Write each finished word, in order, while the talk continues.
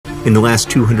In the last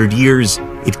 200 years,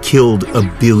 it killed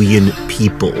 1 billion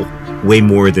people, way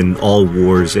more than all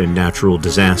wars and natural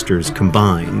disasters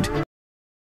combined.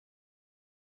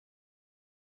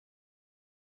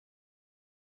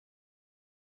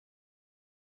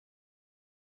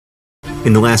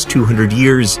 In the last 200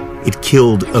 years, it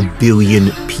killed 1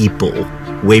 billion people,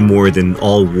 way more than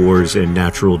all wars and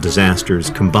natural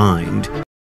disasters combined.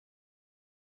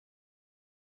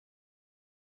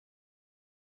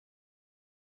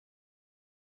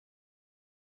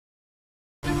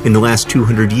 In the last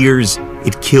 200 years,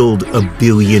 it killed 1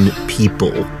 billion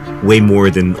people, way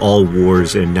more than all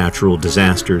wars and natural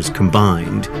disasters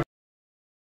combined.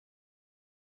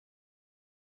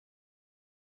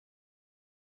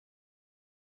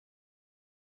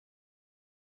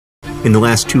 In the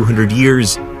last 200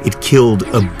 years, it killed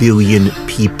 1 billion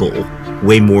people,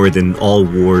 way more than all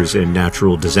wars and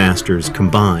natural disasters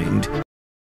combined.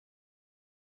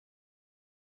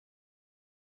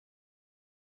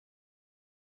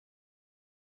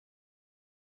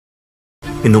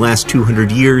 In the last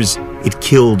 200 years, it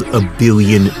killed 1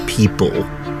 billion people,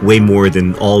 way more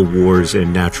than all wars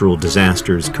and natural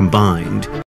disasters combined.